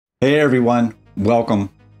Hey everyone,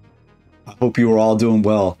 welcome. I hope you are all doing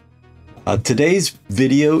well. Today's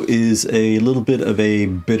video is a little bit of a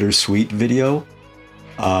bittersweet video.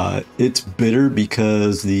 It's bitter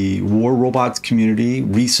because the War Robots community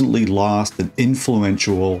recently lost an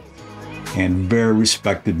influential and very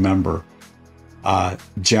respected member.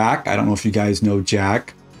 Jack, I don't know if you guys know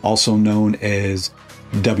Jack, also known as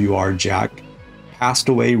WR Jack, passed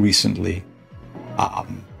away recently.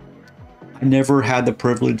 I never had the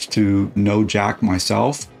privilege to know Jack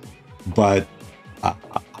myself, but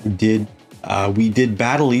we did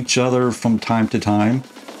battle each other from time to time,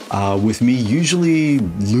 with me usually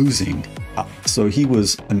losing. So he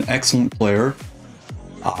was an excellent player.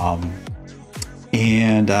 I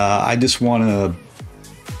just want to,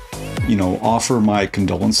 offer my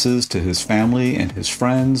condolences to his family and his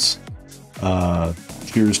friends.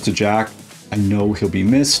 Cheers to Jack. I know he'll be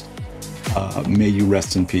missed. May you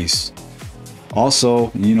rest in peace. Also,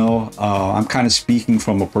 I'm kind of speaking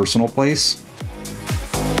from a personal place.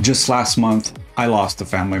 Just last month, I lost a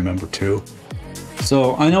family member too.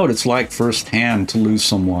 So I know what it's like firsthand to lose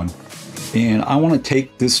someone. And I want to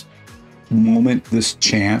take this moment, this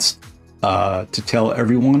chance, to tell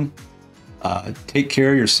everyone, take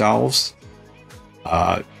care of yourselves.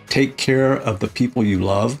 Take care of the people you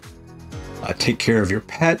love. Take care of your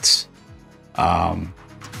pets. And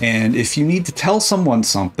if you need to tell someone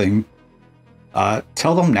something,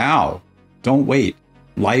 tell them now. Don't wait.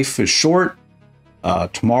 Life is short.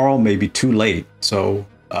 Tomorrow may be too late. So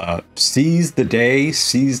seize the day,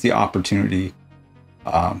 seize the opportunity,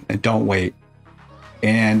 and don't wait.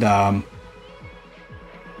 And,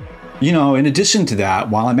 in addition to that,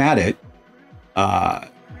 while I'm at it,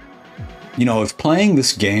 if playing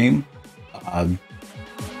this game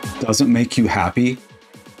doesn't make you happy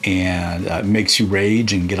and makes you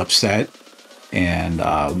rage and get upset and,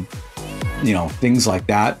 things like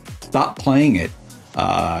that, stop playing it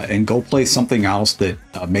and go play something else that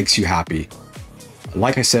makes you happy.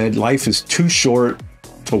 Like I said, life is too short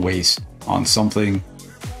to waste on something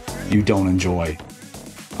you don't enjoy.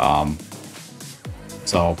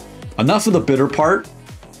 So enough of the bitter part.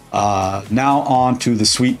 Now on to the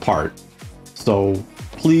sweet part. So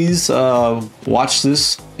please watch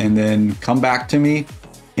this and then come back to me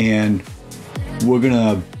and we're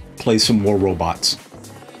gonna play some more robots.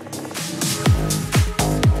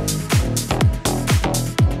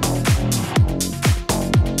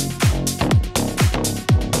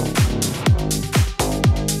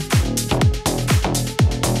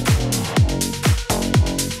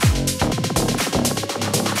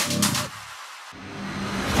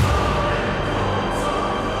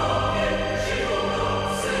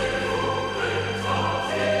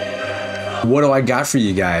 What do I got for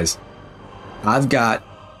you guys? I've got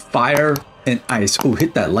fire and ice. Oh,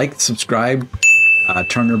 hit that like, subscribe,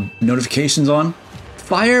 turn your notifications on.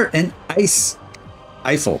 Fire and Ice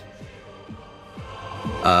Eiffel.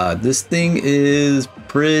 This thing is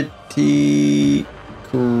pretty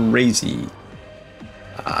crazy.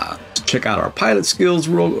 Check out our pilot skills.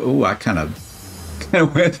 Oh, I kind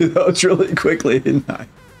of went through those really quickly, didn't I?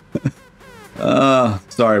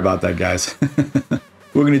 Sorry about that, guys.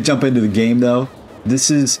 We're going to jump into the game though.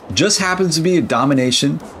 This just happens to be a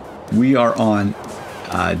domination. We are on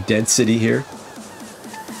Dead City here.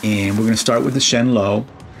 And we're going to start with the Shen Low.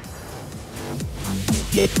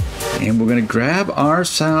 And we're going to grab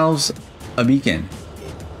ourselves a beacon.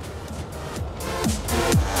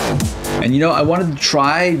 And I wanted to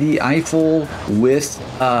try the Eiffel with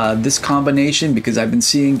this combination because I've been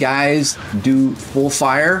seeing guys do full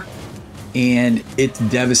fire and it's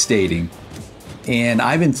devastating. And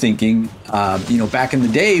I've been thinking, back in the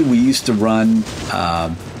day, we used to run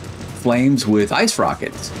flames with ice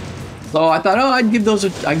rockets. So I thought, I'd give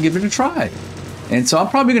it a try. And so I'm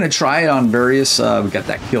probably going to try it on various, we got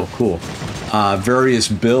that kill, cool, various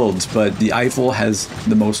builds, but the Eiffel has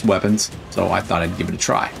the most weapons. So I thought I'd give it a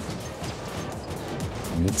try.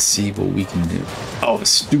 Let's see what we can do. Oh, a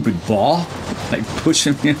stupid ball, like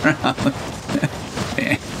pushing me around.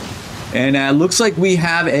 And looks like we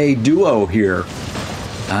have a duo here.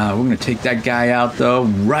 We're going to take that guy out, though,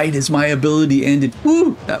 right as my ability ended.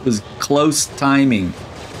 Woo! That was close timing.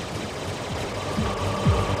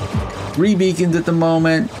 3 beacons at the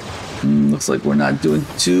moment. Looks like we're not doing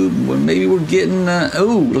 2. Well, maybe we're getting...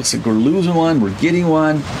 oh, looks like we're losing one. We're getting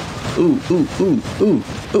one. Ooh, ooh, ooh, ooh,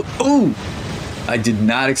 ooh, ooh. I did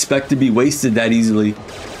not expect to be wasted that easily.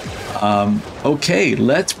 Okay,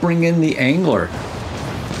 let's bring in the angler.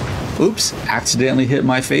 Oops, accidentally hit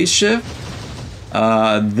my phase shift.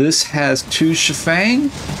 This has 2 Shifang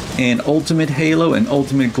and Ultimate Halo and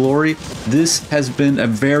Ultimate Glory. This has been a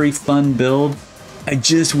very fun build. I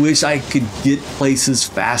just wish I could get places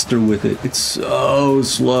faster with it. It's so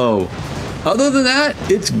slow. Other than that,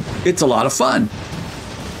 it's a lot of fun.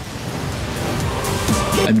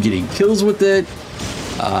 I'm getting kills with it,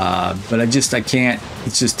 but I can't.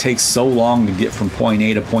 It just takes so long to get from point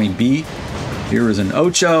A to point B. Here is an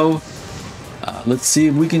Ocho. Let's see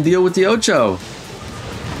if we can deal with the Ocho.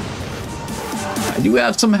 I do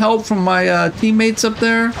have some help from my teammates up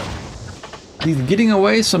there. He's getting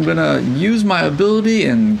away, so I'm gonna use my ability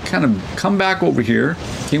and kind of come back over here.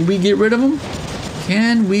 Can we get rid of him?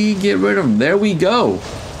 Can we get rid of him? There we go.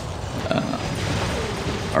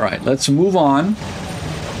 All right, let's move on.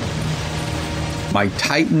 My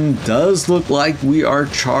Titan does look like we are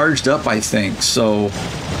charged up, I think. So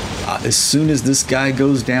as soon as this guy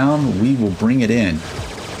goes down, we will bring it in.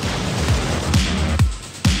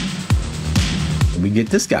 We get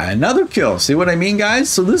this guy another kill. See what I mean, guys?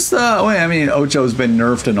 So this I mean, Ocho's been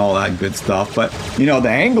nerfed and all that good stuff, but you know, the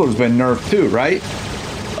angler's been nerfed too, right?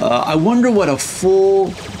 I wonder what a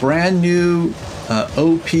full brand new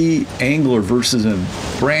OP angler versus a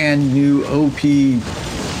brand new OP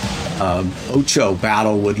Ocho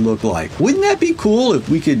battle would look like. Wouldn't that be cool if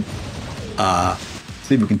we could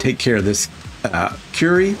see if we can take care of this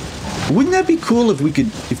Curie? Wouldn't that be cool if we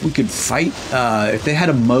could fight, if they had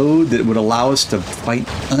a mode that would allow us to fight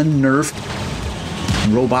unnerfed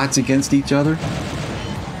robots against each other?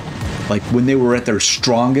 Like when they were at their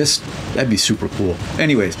strongest? That'd be super cool.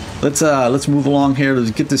 Anyways, let's move along here.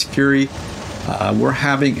 Let's get this Curie. We're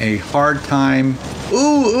having a hard time.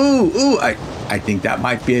 Ooh. I think that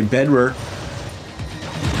might be a bedwer.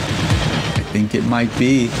 I think it might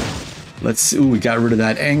be. Let's see. Ooh, we got rid of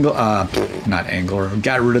that angle. Not angler.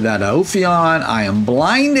 Got rid of that Ophion. I am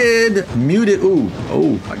blinded. Muted. Ooh.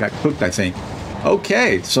 Oh, I got cooked, I think.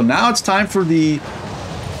 Okay, so now it's time for the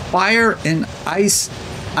Fire and Ice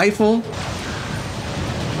Eiffel.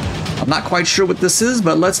 I'm not quite sure what this is,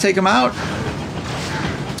 but let's take him out.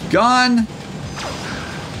 Gone.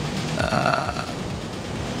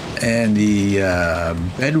 And the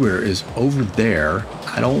bedware is over there.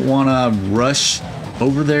 I don't want to rush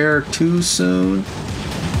over there too soon.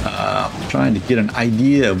 I'm trying to get an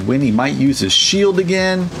idea of when he might use his shield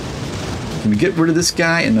again. Can we get rid of this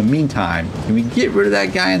guy in the meantime? Can we get rid of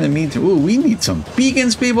that guy in the meantime? Ooh, we need some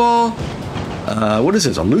beacons, people. What is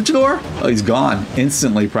this, a luchador? Oh, he's gone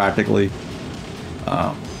instantly, practically.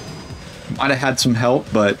 Might have had some help,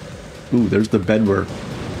 but ooh, there's the bedware.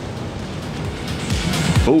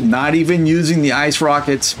 Oh, not even using the ice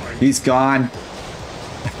rockets. He's gone.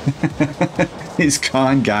 He's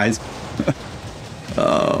gone, guys.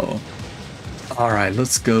 Oh. All right,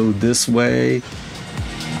 let's go this way.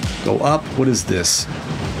 Go up. What is this?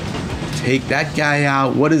 Take that guy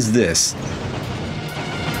out. What is this?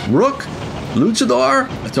 Rook? Luchador?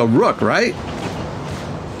 It's a rook, right?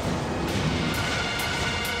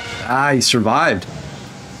 Ah, he survived.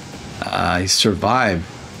 He survived.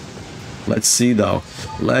 Let's see, though.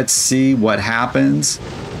 Let's see what happens.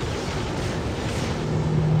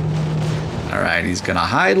 All right, he's gonna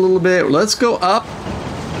hide a little bit. Let's go up.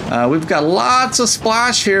 We've got lots of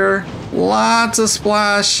splash here. Lots of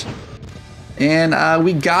splash. And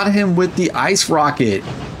we got him with the ice rocket.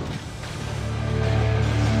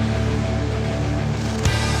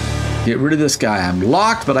 Get rid of this guy. I'm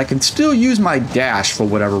locked, but I can still use my dash for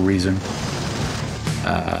whatever reason.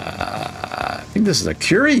 I think this is a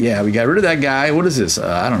Curie. Yeah, we got rid of that guy. What is this?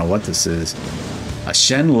 I don't know what this is. A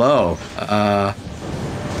Shen Lo.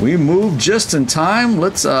 We moved just in time.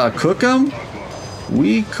 Let's cook him.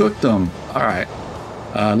 We cooked him. All right.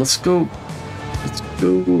 Let's go. Let's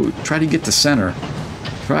go. Try to get the center.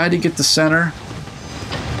 Try to get the center.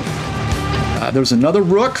 There's another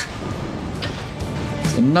rook.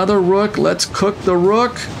 Another rook. Let's cook the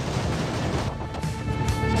rook.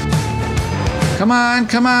 Come on,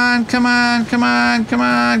 come on, come on, come on, come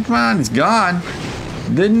on, come on. He's gone.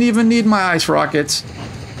 Didn't even need my ice rockets.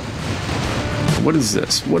 What is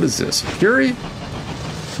this? What is this? Fury?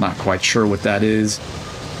 Not quite sure what that is.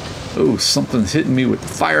 Oh, something's hitting me with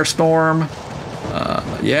Firestorm.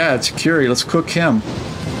 Yeah, it's Curie. Let's cook him.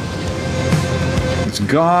 It's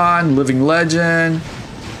gone. Living Legend.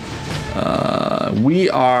 We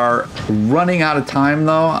are running out of time,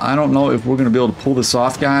 though. I don't know if we're going to be able to pull this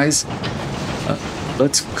off, guys.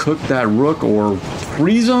 Let's cook that rook or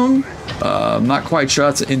freeze him. I'm not quite sure.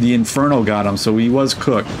 That's the Inferno got him, so he was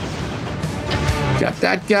cooked. Got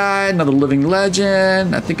that guy. Another Living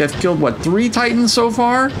Legend. I think I've killed, what, 3 Titans so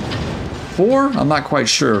far? 4? I'm not quite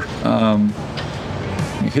sure.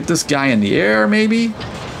 Hit this guy in the air, maybe?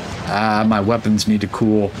 My weapons need to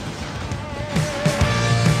cool.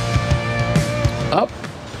 Up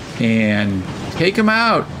and Take him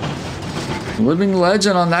out. Living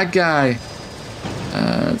legend on that guy.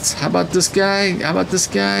 How about this guy? How about this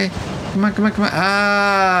guy? Come on, come on, come on.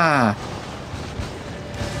 Ah!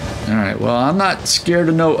 Alright, well, I'm not scared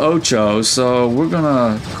of no Ocho, so we're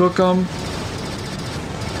gonna cook him.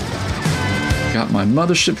 Got my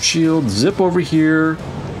mothership shield. Zip over here.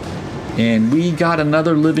 And we got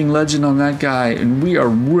another living legend on that guy, and we are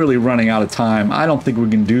really running out of time. I don't think we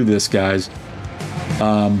can do this, guys.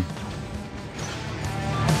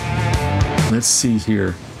 Let's see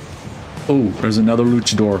here. Oh, there's another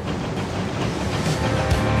luchador.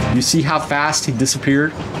 You see how fast he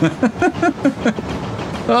disappeared?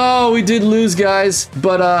 Oh, we did lose, guys,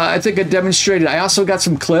 but I think I demonstrated. I also got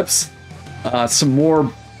some clips, some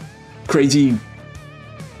more crazy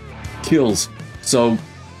kills. So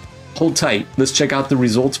hold tight. Let's check out the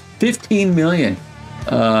results. 15 million.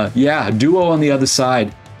 Yeah, duo on the other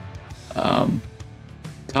side.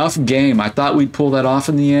 Tough game. I thought we'd pull that off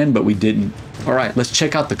in the end, but we didn't. All right, let's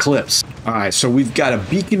check out the clips. All right, so we've got a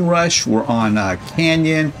beacon rush. We're on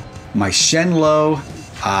Canyon. My Shenlo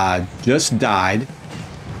just died.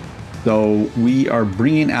 So we are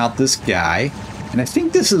bringing out this guy. And I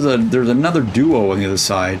think this is there's another duo on the other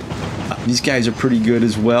side. These guys are pretty good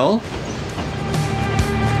as well.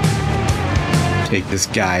 Take this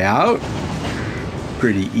guy out.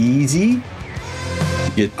 Pretty easy.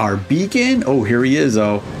 Get our beacon. Oh, here he is,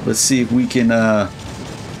 though. Let's see if we can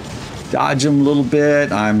dodge him a little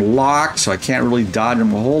bit. I'm locked, so I can't really dodge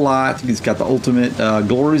him a whole lot. I think he's got the ultimate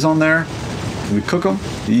glories on there. Can we cook him?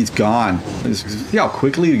 He's gone. See how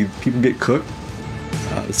quickly people get cooked?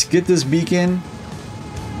 Let's get this beacon.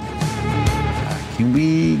 Can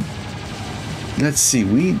we... Let's see.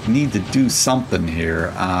 We need to do something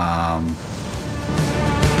here.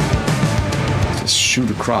 Just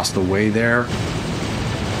shoot across the way there.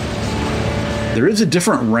 There is a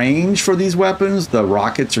different range for these weapons. The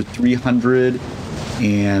rockets are 300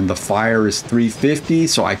 and the fire is 350.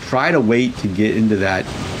 So I try to wait to get into that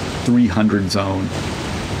 300 zone.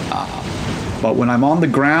 But when I'm on the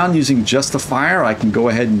ground using just the fire, I can go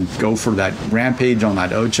ahead and go for that rampage on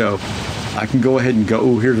that Ocho. I can go ahead and go,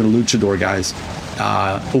 oh, here's the luchador, guys.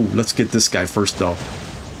 Oh, let's get this guy first, though.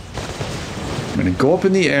 I'm going to go up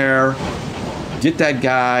in the air, get that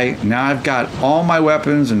guy. Now I've got all my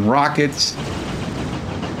weapons and rockets.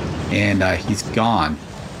 And he's gone.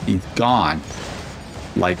 He's gone.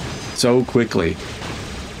 Like, so quickly.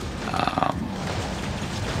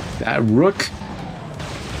 That rook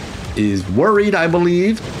is worried, I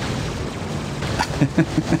believe.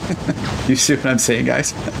 You see what I'm saying,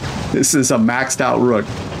 guys? This is a maxed out rook.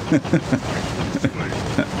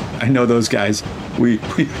 I know those guys. We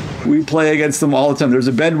play against them all the time. There's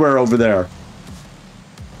a bedware over there.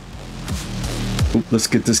 Oop, let's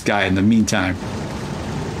get this guy in the meantime.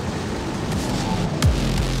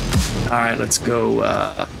 All right, let's go.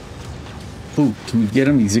 Ooh, can we get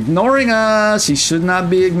him? He's ignoring us. He should not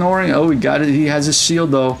be ignoring. Oh, we got it. He has his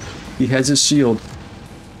shield, though. He has his shield.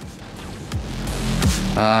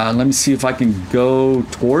 Let me see if I can go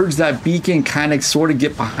towards that beacon, kind of sort of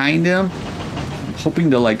get behind him. I'm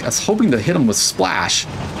hoping to I was hoping to hit him with splash.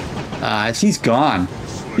 He's gone.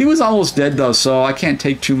 He was almost dead, though, so I can't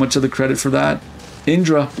take too much of the credit for that.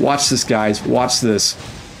 Indra, watch this, guys. Watch this.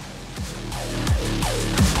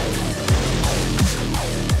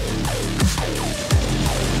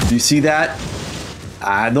 Do you see that?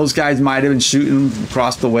 Those guys might have been shooting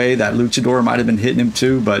across the way. That luchador might have been hitting him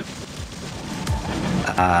too, but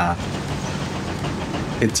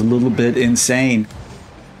it's a little bit insane.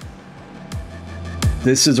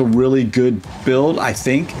 This is a really good build, I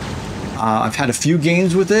think. I've had a few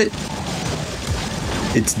games with it.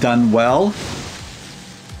 It's done well.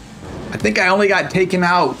 I think I only got taken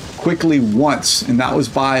out quickly once, and that was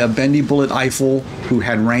by a bendy bullet Eiffel who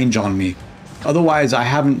had range on me. Otherwise, I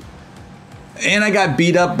haven't. And I got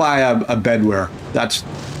beat up by a bedware.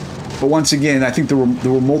 But once again, I think there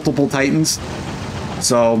were multiple Titans,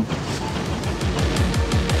 so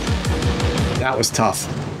that was tough.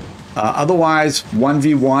 Otherwise,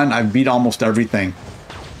 1v1, I've beat almost everything.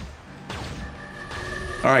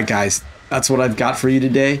 All right, guys, that's what I've got for you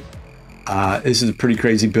today. This is a pretty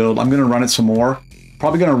crazy build. I'm going to run it some more.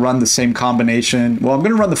 Probably going to run the same combination. Well, I'm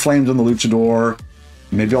going to run the flames on the luchador.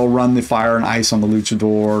 Maybe I'll run the fire and ice on the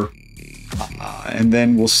luchador. And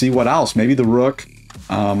then we'll see what else. Maybe the rook.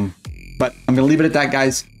 But I'm going to leave it at that,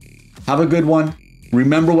 guys. Have a good one.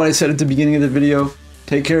 Remember what I said at the beginning of the video.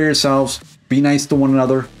 Take care of yourselves. Be nice to one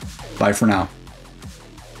another. Bye for now.